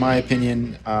orange, in my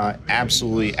opinion,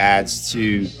 absolutely adds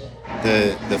to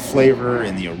the flavor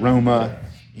and the aroma.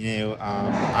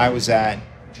 I was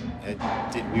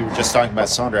we were just talking about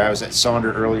Sonder. I was at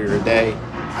Sonder earlier today.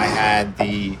 I had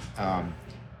the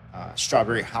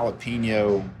strawberry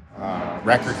jalapeno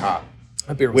record hop,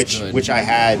 which I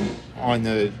had on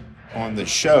the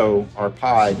show, our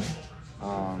pod,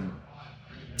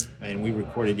 and we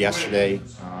recorded yesterday,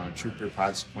 Truth Beer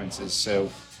Consequences. So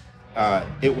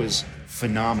it was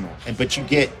phenomenal. But you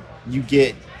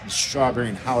get strawberry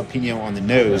and jalapeno on the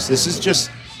nose. This is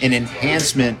just an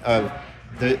enhancement of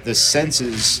the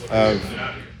senses of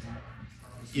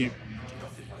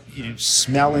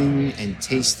smelling and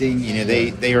tasting.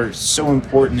 They are so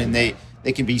important, and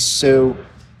they can be so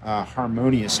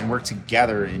harmonious and work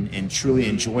together in truly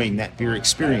enjoying that beer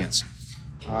experience.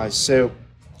 So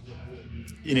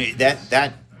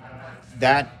that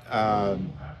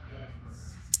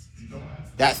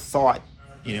thought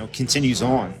continues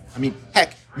on. I mean,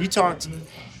 heck, you talked,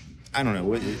 I don't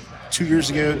know, 2 years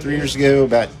ago, 3 years ago,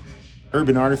 about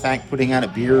Urban Artifact putting out a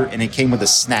beer and it came with a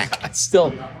snack. I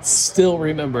still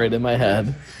remember it in my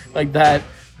head, like that.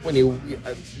 When you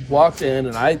walked in,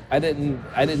 and I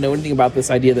didn't know anything about this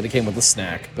idea that it came with a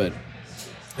snack, but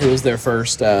it was their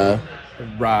first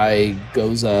rye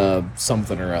goza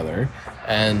something or other,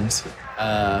 and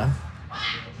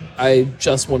I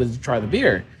just wanted to try the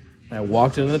beer. And I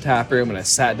walked into the tap room and I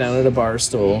sat down at a bar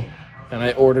stool and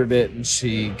I ordered it, and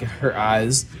her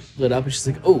eyes lit up and she's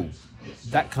like, "Oh,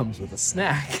 that comes with a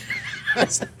snack." I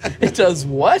said, "It does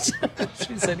what?"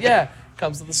 She said, "Yeah,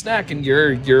 comes with a snack, and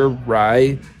your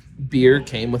rye beer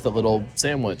came with a little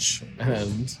sandwich,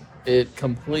 and it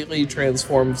completely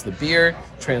transforms the beer,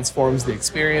 transforms the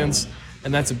experience."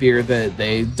 And that's a beer that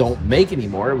they don't make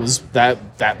anymore. It was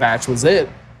that batch was it,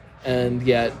 and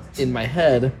yet in my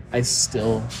head I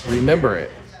still remember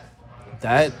it.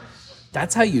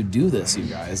 That's how you do this, you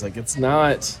guys. Like, it's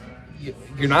not,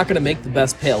 you're not going to make the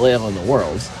best pale ale in the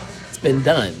world. It's been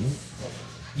done.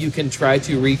 You can try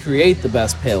to recreate the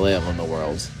best pale ale in the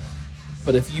world.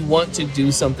 But if you want to do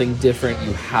something different,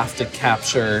 you have to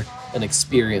capture an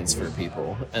experience for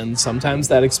people. And sometimes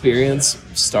that experience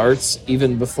starts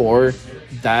even before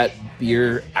that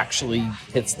beer actually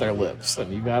hits their lips.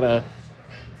 And you gotta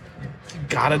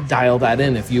dial that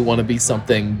in if you want to be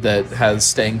something that has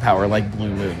staying power like Blue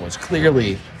Moon, which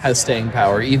clearly has staying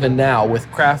power even now with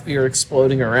craft beer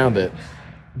exploding around it.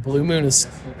 Blue Moon is...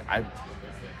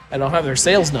 I don't have their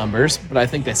sales numbers, but I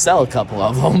think they sell a couple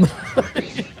of them.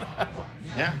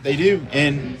 Yeah, they do,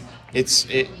 and it's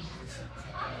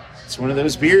one of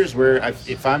those beers where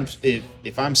if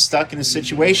I'm stuck in a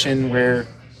situation where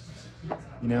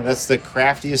that's the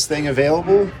craftiest thing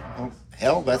available, well,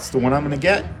 hell, that's the one I'm going to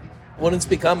get. when it's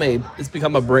become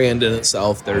a brand in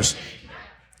itself. There's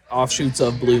offshoots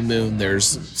of Blue Moon. There's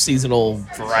seasonal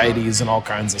varieties and all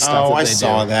kinds of stuff. Oh, I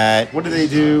saw that. What do they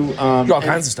do? All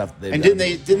kinds of stuff. That they've and done.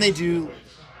 didn't they do?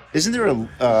 Isn't there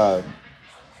a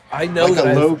I know like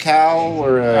that a locale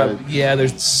or a yeah,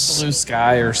 there's Blue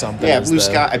Sky or something. yeah is Blue the-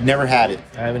 Sky? I've never had it.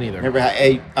 I haven't either. Never had.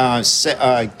 Hey,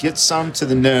 get some to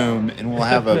the Gnome, and we'll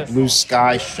have a Blue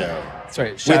Sky show. That's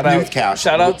right. With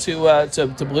Newcastle. Shout out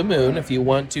to Blue Moon. If you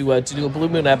want to do a Blue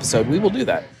Moon episode, we will do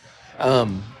that.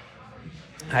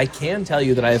 I can tell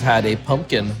you that I've had a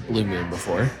pumpkin Blue Moon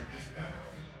before.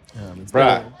 It's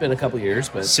been a couple years,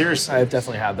 but Seriously? I've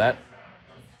definitely had that.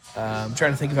 I'm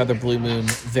trying to think of other Blue Moon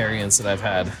variants that I've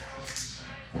had.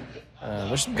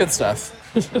 There's some good stuff.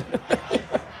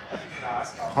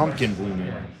 Pumpkin Blue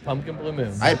Moon. Pumpkin Blue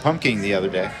Moon. I had pumpkin the other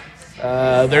day.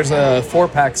 There's a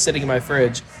 4-pack sitting in my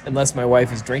fridge, unless my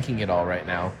wife is drinking it all right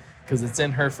now, because it's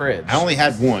in her fridge. I only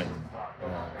had one.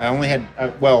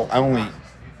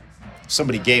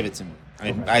 Somebody gave it to me.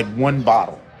 I had one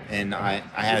bottle, and I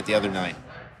had it the other night.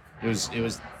 It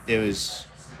was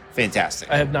fantastic.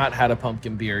 I have not had a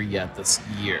pumpkin beer yet this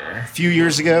year. A few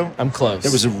years ago, I'm close.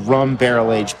 there was a rum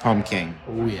barrel aged pumpkin.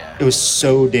 Oh, yeah. It was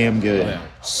so damn good. Oh, yeah.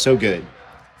 So good.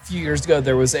 A few years ago,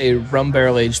 there was a rum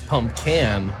barrel-aged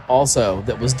pumpkin also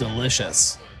that was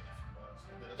delicious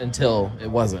until it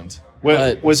wasn't.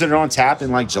 Was it on tap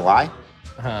in like July?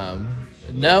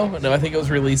 No, I think it was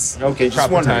released Okay, just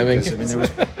proper wondering. timing. 'Cause, I mean, there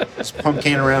was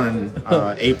pumpkin around in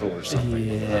April or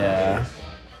something. Yeah.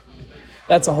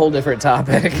 That's a whole different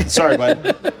topic. Sorry,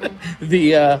 bud.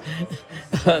 The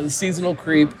seasonal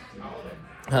creep.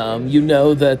 You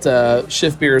know that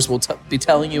Shift Beers will be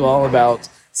telling you all about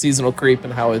seasonal creep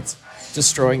and how it's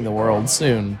destroying the world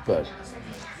soon, but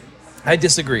I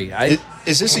disagree.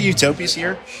 Is this a Utopias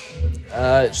year?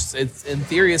 It's in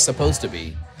theory is supposed to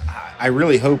be. I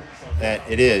really hope that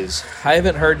it is. I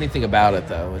haven't heard anything about it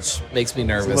though, which makes me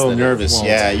nervous. A little that it nervous. won't.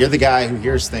 Yeah, you're the guy who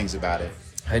hears things about it.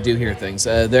 I do hear things.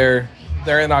 They're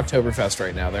in Oktoberfest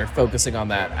right now. They're focusing on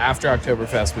that. After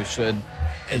Oktoberfest, we should,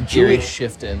 in theory,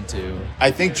 shift into. I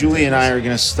think Julie and I are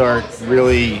going to start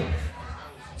really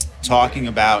talking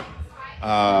about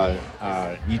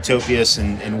Utopias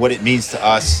and what it means to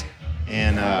us,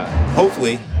 and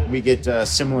hopefully we get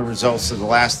similar results to the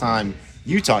last time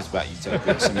you talked about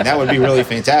Utopias. I mean, that would be really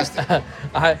fantastic.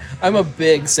 I'm a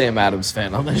big Sam Adams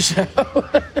fan on this show.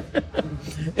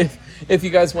 If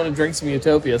you guys want to drink some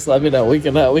Utopias, let me know. We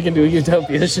can do a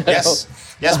Utopia show. Yes,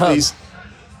 please.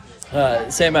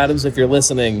 Sam Adams, if you're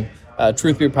listening,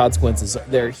 Truth Beer Consequences,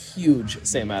 they're huge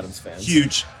Sam Adams fans.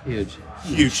 Huge.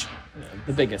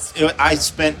 The biggest. I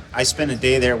spent a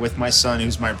day there with my son,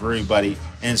 who's my brewery buddy,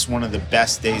 and it's one of the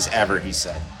best days ever. He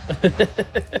said,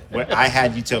 "I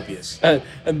had Utopias."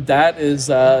 And that's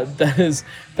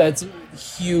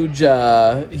huge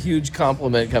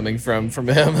compliment coming from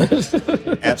him.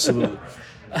 Absolutely.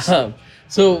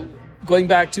 So going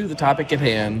back to the topic at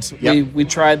hand, Yep. we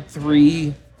tried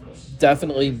 3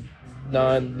 definitely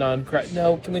non-craft.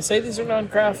 No, can we say these are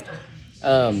non-craft?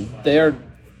 They are,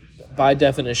 by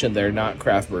definition, they're not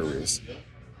craft breweries.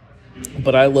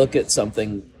 But I look at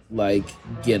something like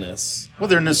Guinness. Well,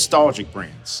 they're nostalgic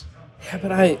brands. Yeah,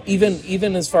 but I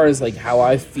even as far as like how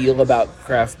I feel about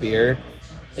craft beer,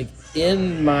 like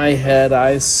in my head,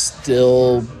 I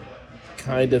still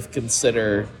kind of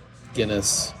consider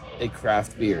Guinness a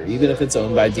craft beer, even if it's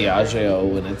owned by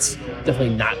Diageo and it's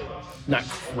definitely not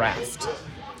craft.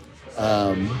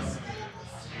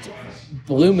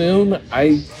 Blue Moon,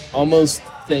 I almost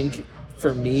think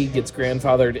for me gets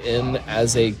grandfathered in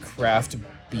as a craft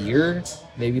beer,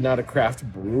 maybe not a craft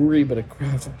brewery, but a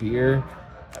craft beer.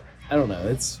 I don't know.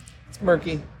 It's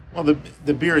murky. Well,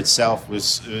 the beer itself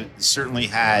was certainly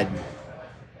had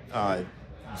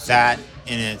that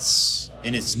in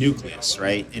its nucleus,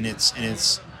 right? In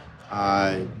its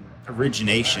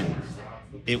origination,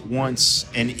 it wants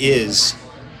and is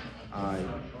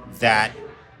that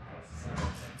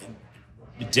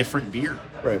different beer.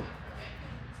 Right.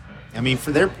 I mean,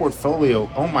 for their portfolio,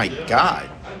 oh my God,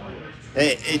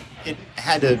 it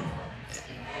had to,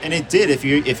 and it did. If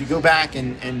you go back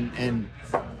and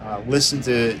listen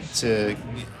to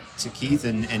Keith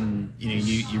and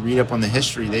you read up on the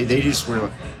history, they just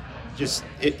were just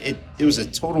it was a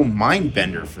total mind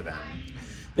bender for them.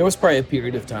 There was probably a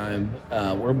period of time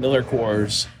where Miller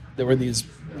Coors, there were these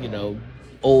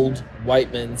old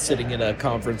white men sitting in a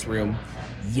conference room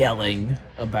yelling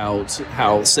about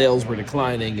how sales were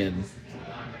declining and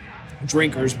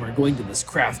drinkers were going to this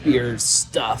craft beer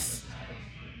stuff,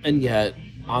 and yet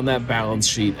on that balance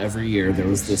sheet every year, there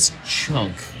was this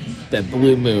chunk that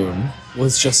Blue Moon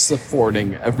was just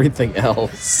supporting everything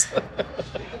else.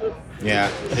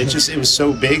 Yeah, it was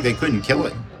so big they couldn't kill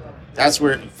it. That's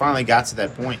where it finally got to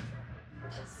that point.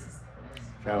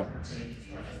 So,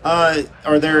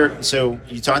 so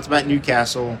you talked about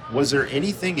Newcastle. Was there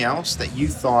anything else that you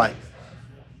thought,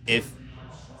 if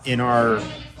in our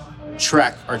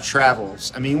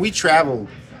travels? I mean, we traveled,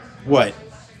 what?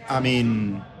 I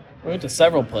mean, We went to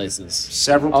several places.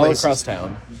 All across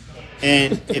town.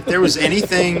 And if there was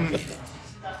anything,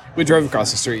 We drove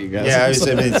across the street, you guys. yeah, it's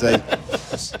like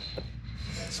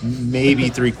it's maybe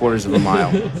 3/4 of a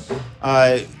mile.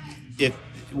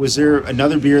 Was there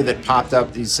another beer that popped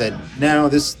up that you said, no,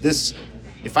 this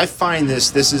if I find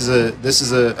this is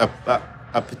a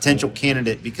potential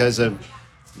candidate because of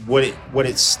what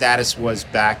its status was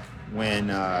back when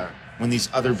these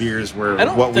other beers were I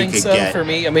don't what think we could so get. for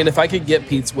me. I mean, if I could get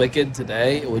Pete's Wicked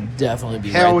today, it would definitely be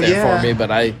Hell right there yeah. for me, but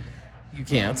you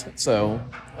can't. So,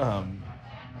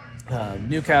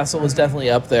 Newcastle is definitely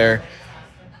up there.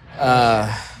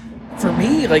 For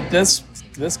me, like this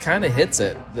kind of hits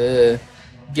it. The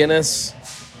Guinness,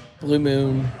 Blue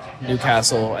Moon,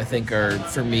 Newcastle, I think are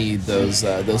for me those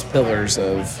pillars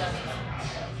of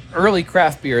early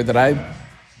craft beer that I.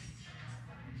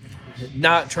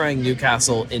 Not trying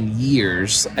Newcastle in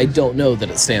years, I don't know that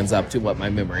it stands up to what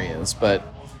my memory is, but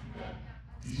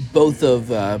both of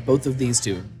these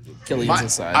two, Killian's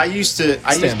aside, I used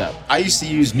to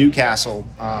use Newcastle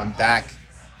back.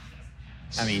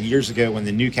 I mean, years ago when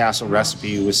the Newcastle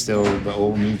recipe was still the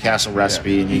old Newcastle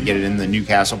recipe, and you get it in the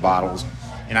Newcastle bottles,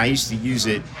 and I used to use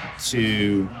it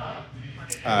to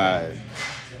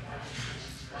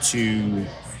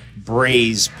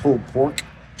braise pulled pork.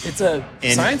 It's a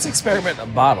science experiment in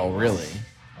a bottle, really.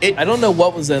 It- I don't know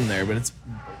what was in there, but it's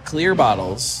clear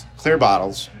bottles, Clear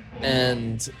bottles.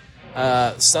 and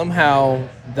somehow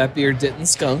that beer didn't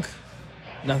skunk.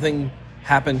 Nothing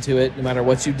happened to it, no matter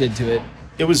what you did to it.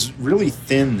 It was really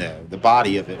thin, though. The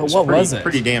body of it But was what pretty, was it?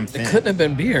 pretty damn thin. It couldn't have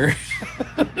been beer.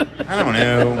 I don't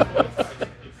know.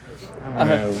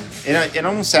 It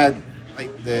almost had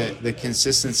like the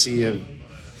consistency of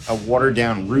a watered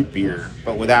down root beer,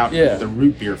 but without the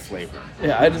root beer flavor.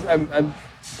 Yeah,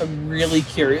 I'm really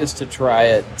curious to try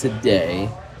it today,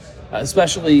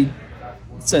 especially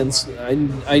since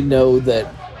I know that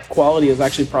quality has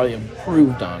actually probably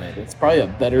improved on it. It's probably a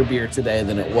better beer today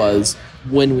than it was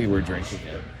when we were drinking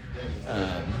it.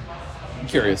 I'm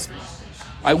curious.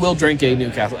 I will drink a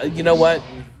Newcastle. You know what?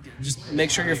 Just make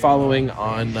sure you're following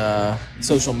on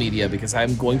social media, because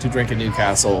I'm going to drink a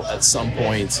Newcastle at some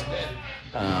point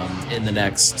in the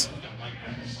next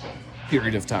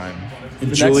period of time.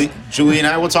 And Julie and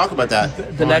I will talk about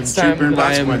that. The next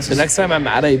time I'm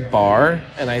at a bar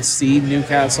and I see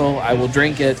Newcastle, I will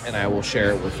drink it and I will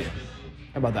share it with you.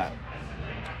 How about that?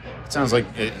 Sounds like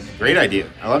a great idea.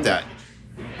 I love that.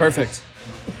 Perfect.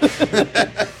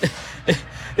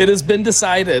 It has been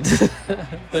decided.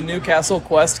 The Newcastle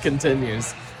quest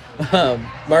continues.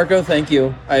 Marco, thank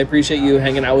you. I appreciate you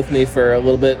hanging out with me for a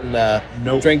little bit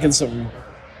and drinking some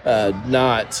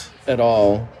not at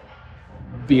all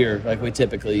beer like we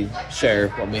typically share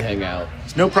when we hang out.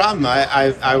 It's no problem.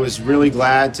 I was really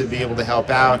glad to be able to help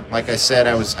out. Like I said,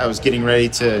 I was getting ready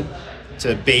to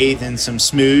bathe in some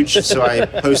smooge, so I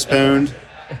postponed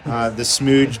the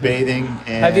smooge bathing.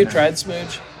 And have you tried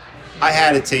smooge? I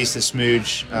had a taste of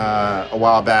smooge a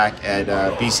while back at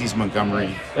BC's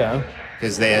Montgomery. Yeah.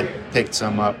 Because they had picked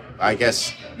some up. I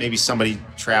guess maybe somebody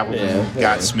traveled and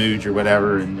got smooge or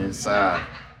whatever, and it's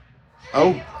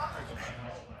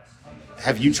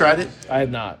have you tried it? I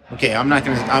have not. Okay, I'm not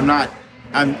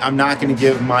gonna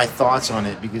give my thoughts on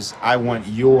it, because I want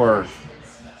your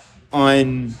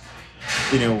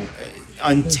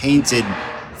untainted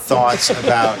thoughts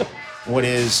about what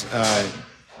is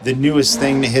the newest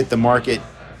thing to hit the market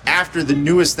after the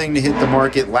newest thing to hit the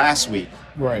market last week.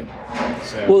 Right.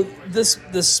 So. Well, this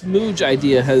smooge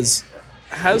idea has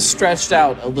stretched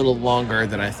out a little longer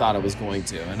than I thought it was going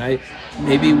to, and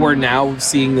maybe we're now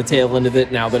seeing the tail end of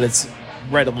it now that it's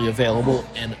readily available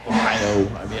in Ohio.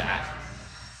 I mean,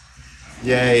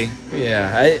 yay!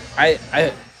 Yeah, I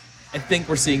think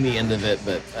we're seeing the end of it,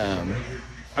 but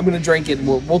I'm gonna drink it. And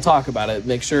we'll talk about it.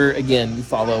 Make sure again you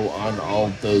follow on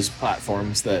all those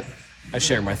platforms that I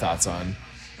share my thoughts on,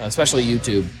 especially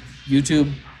YouTube.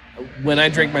 YouTube. When I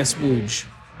drink my smooge,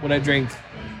 when I drink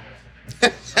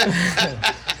the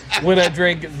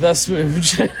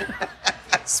smooge,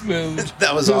 smooge.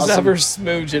 That was whoever awesome.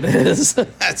 Smooge it is.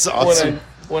 That's awesome.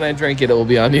 When I drink it, it will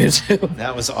be on YouTube.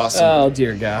 That was awesome. Oh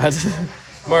dear God,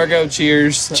 Margo,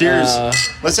 cheers. Cheers.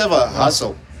 Let's have a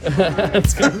hustle.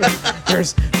 There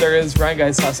is Ryan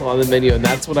Guy's Hustle on the menu, and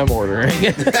that's what I'm ordering.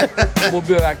 We'll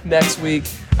be back next week.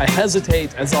 I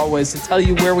hesitate, as always, to tell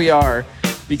you where we are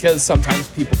because sometimes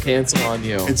people cancel on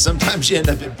you. And sometimes you end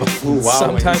up at Buffalo Wild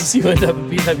Sometimes Wings. you end up at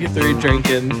BW3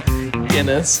 drinking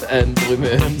Guinness and Blue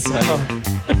Moon. So.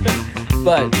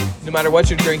 But no matter what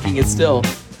you're drinking, it's still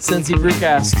Cincy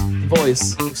Brewcast, the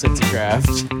voice of Cincy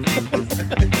Craft.